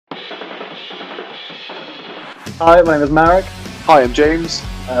Hi, my name is Marek. Hi, I'm James,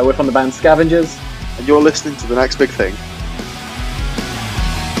 We're from the band Scavengers. and you're listening to The Next Big Thing.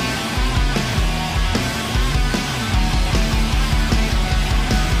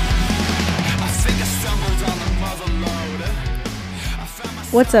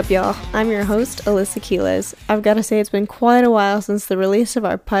 What's up, y'all? I'm your host, Alyssa Quiles. I've got to say it's been quite a while since the release of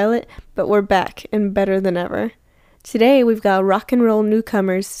our pilot, but we're back and better than ever. Today we've got rock and roll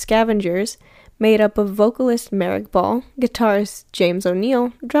newcomers Scavengers, made up of vocalist Marek Ball, guitarist James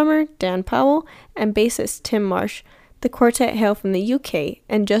O'Neill, drummer Dan Powell, and bassist Tim Marsh. The quartet hail from the UK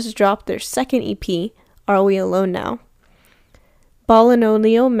and just dropped their second EP, Are We Alone Now? Ball and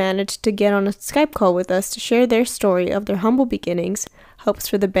O'Neill managed to get on a Skype call with us to share their story of their humble beginnings, hopes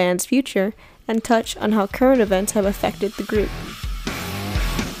for the band's future, and touch on how current events have affected the group.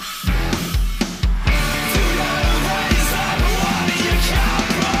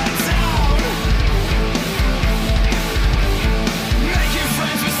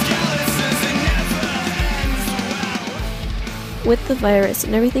 With the virus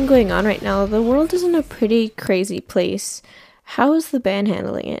and everything going on right now, the world is in a pretty crazy place. How is the band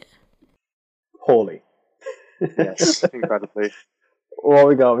handling it? Poorly. Yes, incredibly. What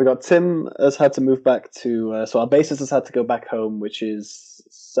we got? We got Tim has had to move back to. So our bassist has had to go back home, which is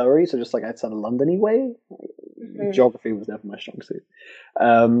Surrey, so just like outside of London way. Mm-hmm. Geography was never my strong suit.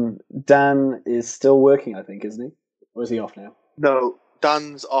 Dan is still working, I think, isn't he? Or is he off now? No,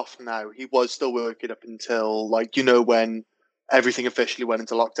 Dan's off now. He was still working up until, when everything officially went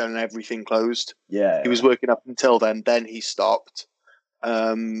into lockdown and everything closed. Yeah. He was working up until then he stopped.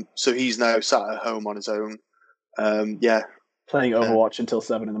 So he's now sat at home on his own. Playing Overwatch until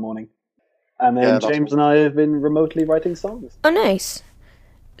 7 in the morning. And then James and I have been remotely writing songs. Oh, nice.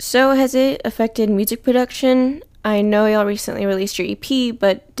 So has it affected music production? I know y'all recently released your EP,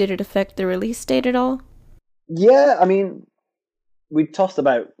 but did it affect the release date at all? Yeah, I mean, we tossed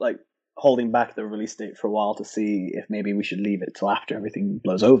about, holding back the release date for a while to see if maybe we should leave it till after everything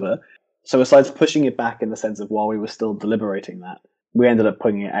blows over. So besides pushing it back in the sense of while we were still deliberating that, we ended up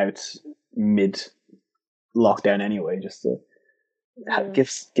putting it out mid-lockdown anyway, just to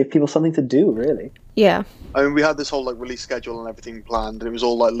give people something to do, really. Yeah. I mean, we had this whole release schedule and everything planned, and it was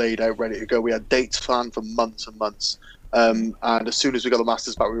all laid out, ready to go. We had dates planned for months and months. And as soon as we got the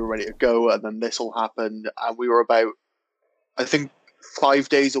masters back, we were ready to go, and then this all happened, and we were about, I think, 5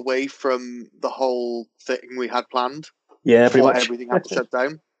 days away from the whole thing we had planned. Yeah, pretty much. Everything had to shut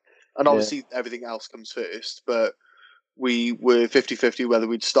down. And obviously everything else comes first, but we were 50-50 whether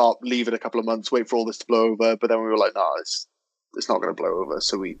we'd stop, leave it a couple of months, wait for all this to blow over, but then we were like, no, it's not going to blow over,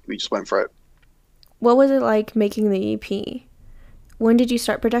 so we just went for it. What was it like making the EP? When did you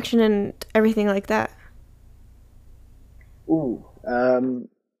start production and everything like that? Ooh, kind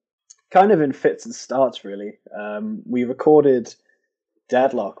of in fits and starts, really. We recorded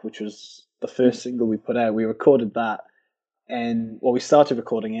Deadlock, which was the first single we put out. We recorded that, and we started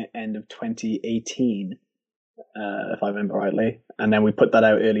recording it end of 2018, if I remember rightly, and then we put that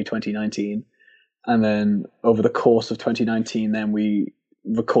out early 2019, and then over the course of 2019, then we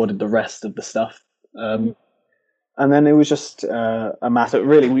recorded the rest of the stuff, and then it was just a matter.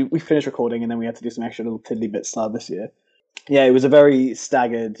 Really, we finished recording, and then we had to do some extra little tiddly bits start this year. Yeah, it was a very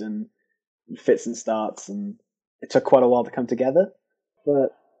staggered and fits and starts, and it took quite a while to come together.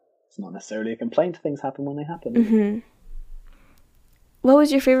 But it's not necessarily a complaint. Things happen when they happen. Mm-hmm. What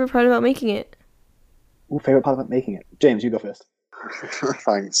was your favorite part about making it? Favorite part about making it? James, you go first.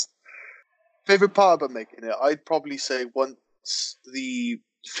 Thanks. Favorite part about making it? I'd probably say once the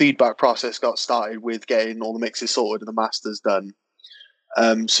feedback process got started with getting all the mixes sorted and the masters done,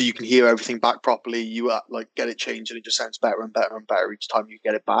 so you can hear everything back properly. You get it changed and it just sounds better and better and better each time you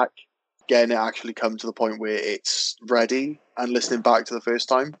get it back. Getting it actually come to the point where it's ready and listening back to the first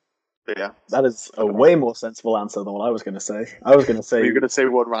time. But yeah. That is a way more sensible answer than what I was going to say. I was going to say... You're going to say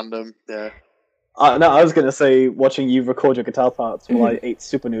one random, yeah. No, I was going to say watching you record your guitar parts while I ate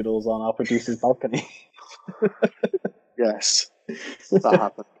super noodles on our producer's balcony. Yes, that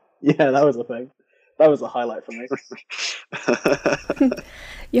happened. Yeah, that was a thing. That was a highlight for me.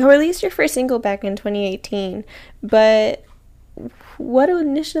 You released your first single back in 2018, but what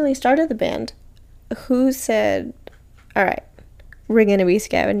initially started the band? Who said, all right, we're going to be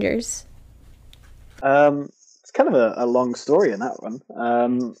Scavengers? It's kind of a long story in that one.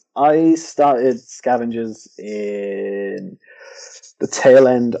 I started Scavengers in the tail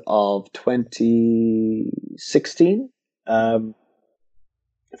end of 2016. If I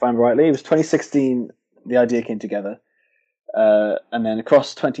remember rightly, it was 2016 the idea came together. And then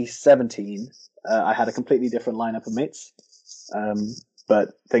across 2017, I had a completely different lineup of mates. But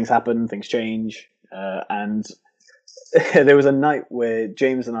things happen, things change, and there was a night where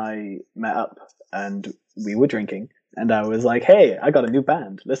James and I met up and we were drinking, and I was like, "Hey, I got a new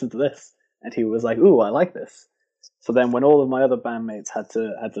band. Listen to this." And he was like, "Ooh, I like this." So then, when all of my other bandmates had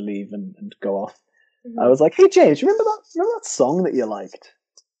to leave and go off, I was like, "Hey, James, remember that song that you liked?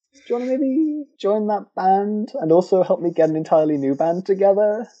 Do you want to maybe join that band and also help me get an entirely new band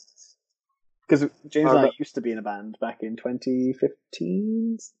together?" Because James and I used to be in a band back in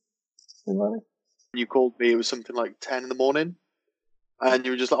 2015. You called me, it was something like 10 in the morning. And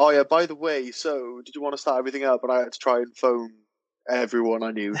you were just like, "Oh yeah, by the way, so did you want to start everything up?" And I had to try and phone everyone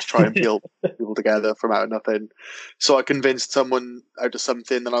I knew to try and peel people together from out of nothing. So I convinced someone out of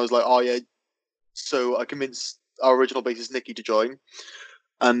something, and I was like, "Oh yeah." So I convinced our original bassist Nikki to join.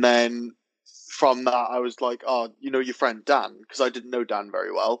 And then from that, I was like, "Oh, you know your friend Dan?" Because I didn't know Dan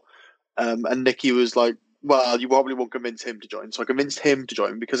very well. And Nikki was like, "Well, you probably won't convince him to join." So I convinced him to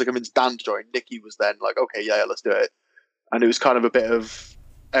join. Because I convinced Dan to join, Nikki was then like, "Okay, yeah, let's do it." And it was kind of a bit of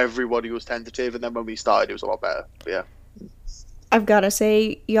everybody was tentative, and then when we started, it was a lot better. But yeah. I've gotta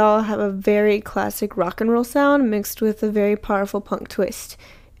say, y'all have a very classic rock and roll sound mixed with a very powerful punk twist.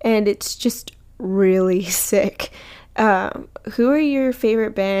 And it's just really sick. Who are your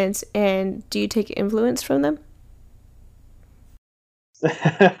favorite bands, and do you take influence from them?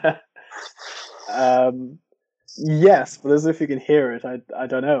 Yes, but as if you can hear it, I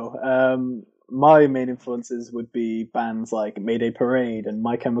don't know. My main influences would be bands like Mayday Parade and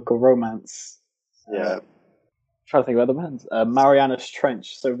My Chemical Romance. Yeah. Trying to think of other bands. Mariana's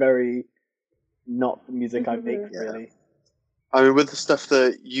Trench, so very not the music I make, really. I mean, with the stuff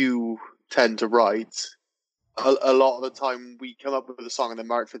that you tend to write, a lot of the time we come up with a song and then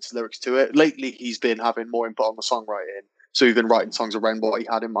Mark fits lyrics to it. Lately, he's been having more input on the songwriting, so we've been writing songs around what he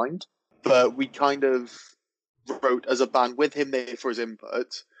had in mind. But we kind of wrote as a band with him there for his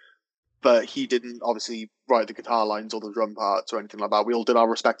input, but he didn't obviously write the guitar lines or the drum parts or anything like that. We all did our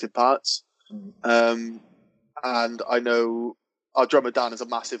respective parts. And I know our drummer Dan is a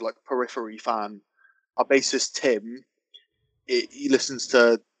massive Periphery fan. Our bassist Tim, he listens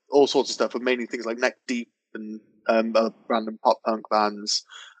to all sorts of stuff, but mainly things like Neck Deep and random pop punk bands.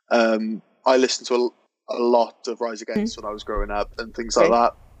 I listened to a lot of Rise Against when I was growing up and things like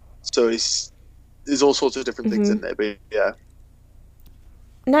that. So there's all sorts of different things in there, but yeah.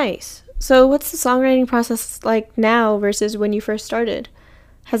 Nice. So what's the songwriting process like now versus when you first started?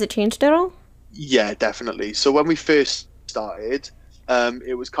 Has it changed at all? Yeah, definitely. So when we first started,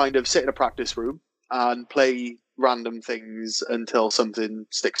 it was kind of sit in a practice room and play random things until something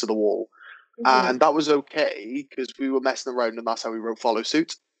sticks to the wall. And that was okay because we were messing around, and that's how we wrote Follow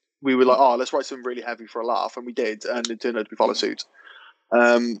Suit. We were like, "Oh, let's write something really heavy for a laugh," and we did, and it turned out to be Follow Suit.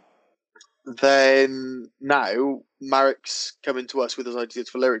 Then now Marek's coming to us with his ideas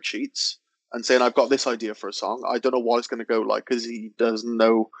for lyric sheets and saying, "I've got this idea for a song. I don't know what it's going to go like," because he doesn't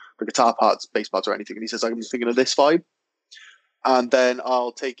know the guitar parts, bass parts, or anything. And he says, "I'm thinking of this vibe," and then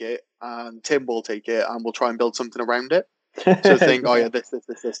I'll take it, and Tim will take it, and we'll try and build something around it. So think, "Oh yeah, this,"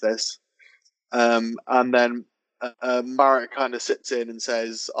 and then Marek kind of sits in and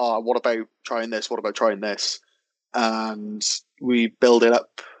says, "Oh, what about trying this? What about trying this?" And we build it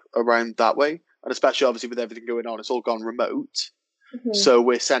up around that way. And especially obviously with everything going on, it's all gone remote. So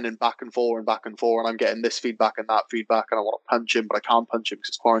we're sending back and forth and back and forth, and I'm getting this feedback and that feedback, and I want to punch him, but I can't punch him because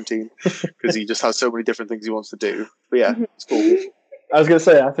it's quarantine, because he just has so many different things he wants to do. But yeah, it's cool. I was going to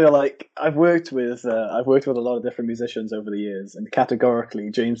say, I feel like I've worked with a lot of different musicians over the years, and categorically,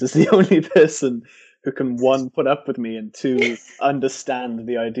 James is the only person who can, one, put up with me, and two, understand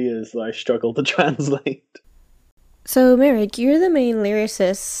the ideas that I struggle to translate. So, Marek, you're the main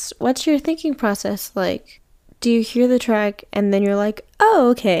lyricist. What's your thinking process like? Do you hear the track and then you're like, "Oh,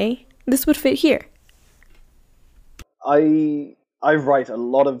 okay, this would fit here"? I write a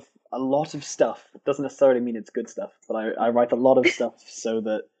lot of stuff. It doesn't necessarily mean it's good stuff, but I write a lot of stuff so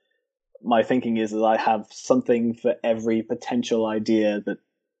that my thinking is that I have something for every potential idea that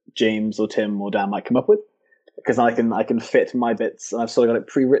James or Tim or Dan might come up with, because I can fit my bits, and I've sort of got it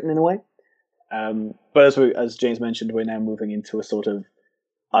pre-written in a way. But as James mentioned, we're now moving into a sort of,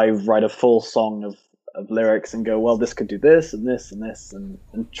 I write a full song of lyrics and go, well, this could do this and this and this, and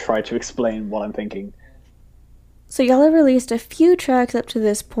try to explain what I'm thinking. So y'all have released a few tracks up to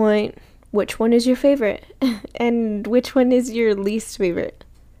this point. Which one is your favorite? And which one is your least favorite?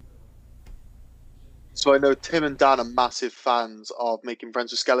 So I know Tim and Dan are massive fans of Making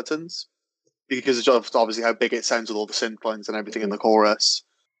Friends with Skeletons, because of obviously how big it sounds with all the synth lines and everything in the chorus.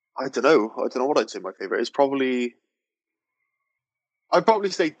 I don't know what I'd say my favorite is. I'd probably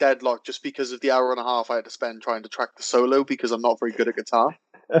say Deadlock, just because of the hour and a half I had to spend trying to track the solo, because I'm not very good at guitar.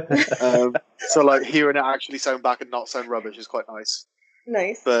 So like hearing it actually sound back and not sound rubbish is quite nice.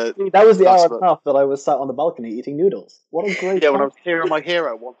 Nice. But That was the hour and a half that I was sat on the balcony eating noodles. What a great when I was hearing my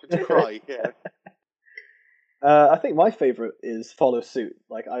hero wanted to cry. Yeah. I think my favourite is Follow Suit.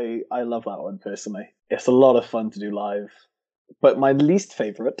 Like I love that one personally. It's a lot of fun to do live. But my least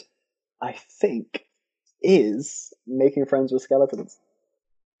favourite, I think, is Making Friends with Skeletons.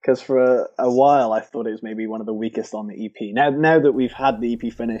 Because for a while I thought it was maybe one of the weakest on the EP. Now that we've had the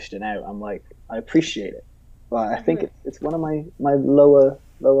EP finished and out, I'm like, I appreciate it. But I think it's one of my lower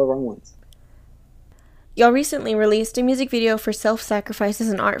rung ones. Y'all recently released a music video for Self-Sacrifice as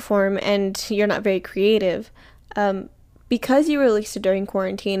an art form, and you're not very creative. Because you released it during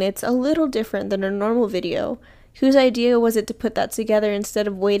quarantine, it's a little different than a normal video. Whose idea was it to put that together instead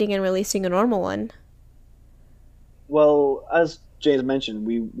of waiting and releasing a normal one? Well, as James mentioned,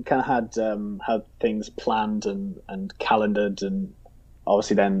 we kind of had things planned and calendared, and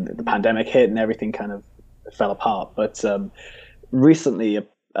obviously then the pandemic hit and everything kind of fell apart. But recently,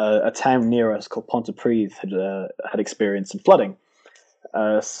 a town near us called Pontypridd had experienced some flooding.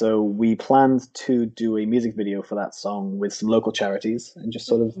 So we planned to do a music video for that song with some local charities and just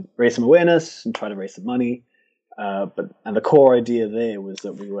sort of raise some awareness and try to raise some money. And the core idea there was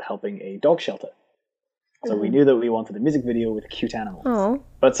that we were helping a dog shelter. So we knew that we wanted a music video with cute animals. Aww.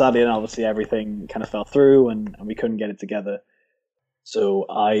 But sadly, obviously, everything kind of fell through and we couldn't get it together. So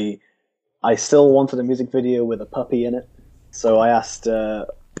I still wanted a music video with a puppy in it. So I asked our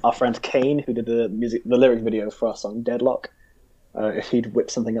friend Kane, who did the lyric video for our song Deadlock, if he'd whip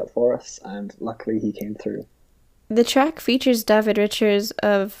something up for us, and luckily he came through. The track features David Richards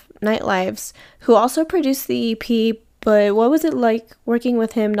of Nightlives, who also produced the EP, but what was it like working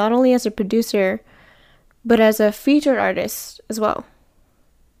with him not only as a producer, but as a featured artist as well?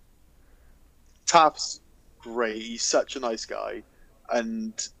 Taff's great. He's such a nice guy.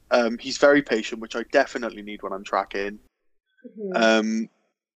 And he's very patient, which I definitely need when I'm tracking. Mm-hmm.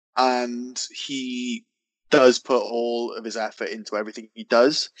 And he does put all of his effort into everything he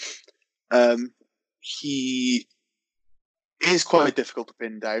does. He is quite difficult to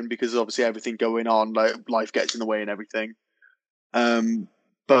pin down because obviously everything going on, like life gets in the way and everything.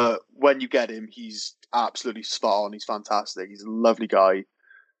 But when you get him, he's absolutely spot on. He's fantastic. He's a lovely guy.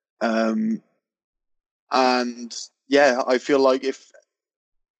 And yeah, I feel like if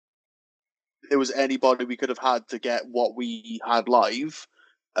there was anybody we could have had to get what we had live,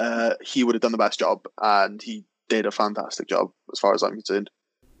 he would have done the best job, and he did a fantastic job as far as I'm concerned.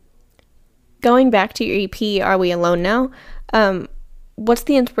 Going back to your EP, Are We Alone Now? What's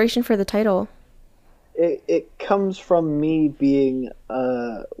the inspiration for the title? It comes from me being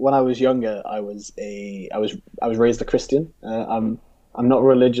when I was younger. I was raised a Christian. I'm not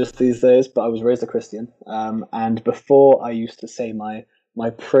religious these days, but I was raised a Christian. And before, I used to say my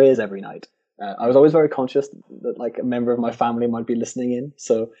prayers every night. I was always very conscious that like a member of my family might be listening in.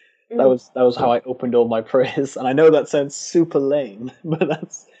 So that was how I opened all my prayers. And I know that sounds super lame, but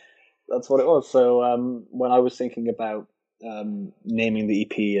that's what it was. So when I was thinking about naming the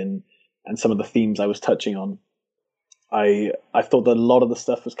EP and some of the themes I was touching on, I thought that a lot of the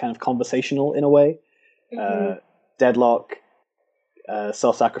stuff was kind of conversational in a way. Deadlock,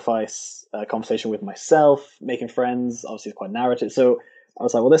 self-sacrifice, conversation with myself, making friends, obviously it's quite narrative. So I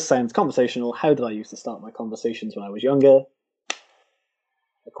was like, well, this sounds conversational. How did I used to start my conversations when I was younger?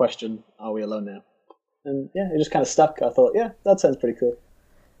 A question, are we alone now? And yeah, it just kind of stuck. I thought, yeah, that sounds pretty cool.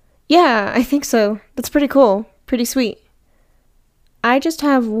 Yeah, I think so. That's pretty cool. Pretty sweet. I just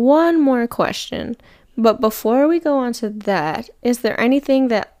have one more question. But before we go on to that, is there anything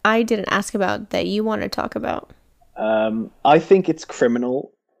that I didn't ask about that you want to talk about? I think it's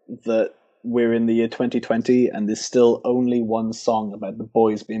criminal that we're in the year 2020 and there's still only one song about the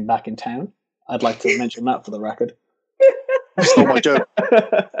boys being back in town. I'd like to mention that for the record. Stole my joke.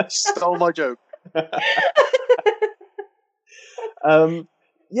 Stole my joke.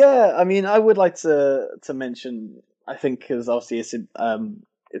 Yeah, I mean, I would like to mention, I think, because obviously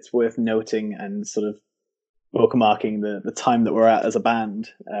it's worth noting and sort of bookmarking the time that we're at as a band.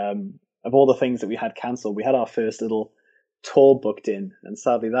 Of all the things that we had cancelled, we had our first little tour booked in, and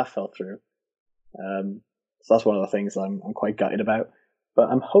sadly that fell through. So that's one of the things I'm quite gutted about. But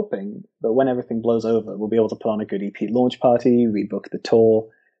I'm hoping that when everything blows over, we'll be able to put on a good EP launch party, rebook the tour,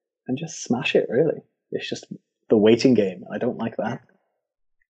 and just smash it, really. It's just the waiting game. I don't like that.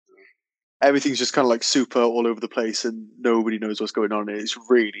 Everything's just kind of like super all over the place and nobody knows what's going on. It's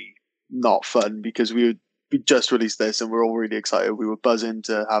really not fun because we just released this and we're all really excited. We were buzzing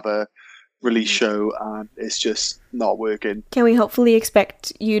to have a release show and it's just not working. Can we hopefully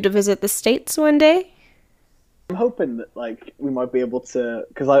expect you to visit the States one day? I'm hoping that like we might be able to,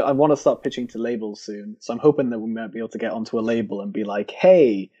 because I want to start pitching to labels soon. So I'm hoping that we might be able to get onto a label and be like,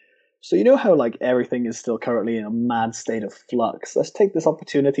 hey, so you know how like everything is still currently in a mad state of flux? Let's take this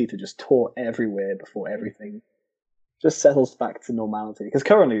opportunity to just tour everywhere before everything just settles back to normality. Because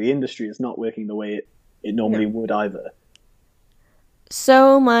currently the industry is not working the way it normally would either.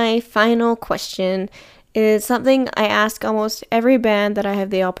 So my final question is something I ask almost every band that I have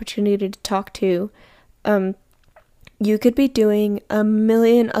the opportunity to talk to. You could be doing a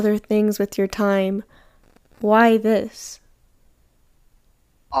million other things with your time. Why this?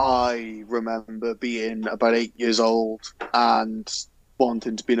 I remember being about 8 years old and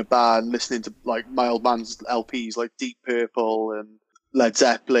wanting to be in a band, listening to like my old man's LPs like Deep Purple and Led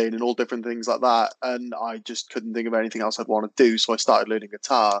Zeppelin and all different things like that. And I just couldn't think of anything else I'd want to do. So I started learning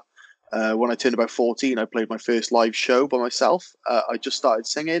guitar. When I turned about 14, I played my first live show by myself. I just started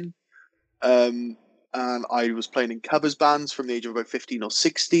singing. And I was playing in covers bands from the age of about 15 or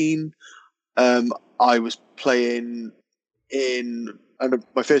 16. I was playing in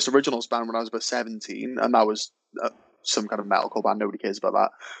my first originals band when I was about 17, and that was some kind of metalcore band. Nobody cares about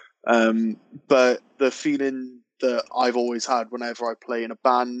that. But the feeling that I've always had whenever I play in a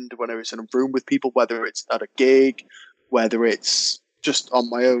band, whenever it's in a room with people, whether it's at a gig, whether it's just on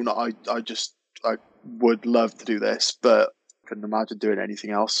my own, I would love to do this, but couldn't imagine doing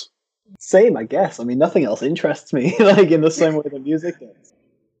anything else. Same, I guess. I mean, nothing else interests me, like in the same way that music does.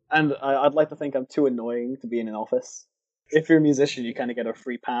 And I'd like to think I'm too annoying to be in an office. If you're a musician, you kind of get a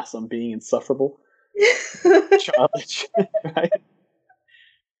free pass on being insufferable. Childish, right?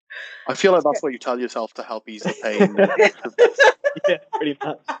 I feel like that's what you tell yourself to help ease the pain. Yeah, pretty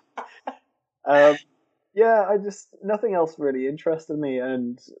much. Yeah, nothing else really interested me.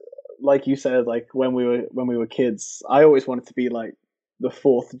 And like you said, like when we were kids, I always wanted to be like the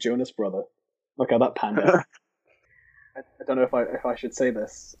fourth Jonas brother. Look how that panned out. I don't know if I should say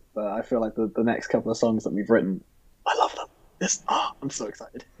this, but I feel like the next couple of songs that we've written, I love them. I'm so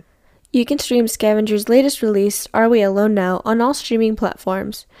excited. You can stream Scavengers' latest release, Are We Alone Now, on all streaming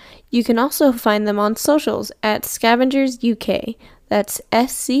platforms. You can also find them on socials at Scavengers UK. That's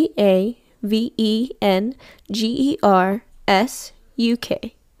SCAVENGERS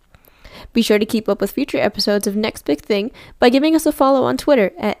UK. Be sure to keep up with future episodes of Next Big Thing by giving us a follow on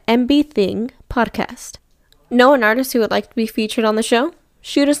Twitter at MBThingPodcast. Know an artist who would like to be featured on the show?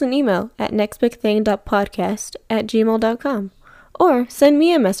 Shoot us an email at nextbigthing.podcast@gmail.com or send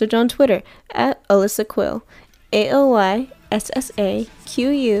me a message on Twitter at Alyssa Quill,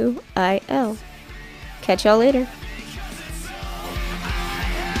 ALYSSAQUIL. Catch y'all later.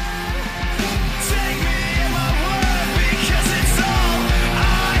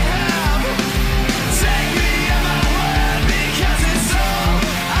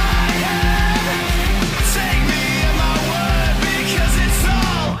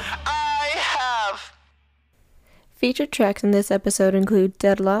 Featured tracks in this episode include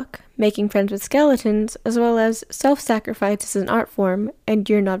Deadlock, Making Friends with Skeletons, as well as Self-Sacrifice is an Art Form, and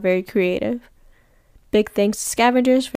You're Not Very Creative. Big thanks to Scavengers for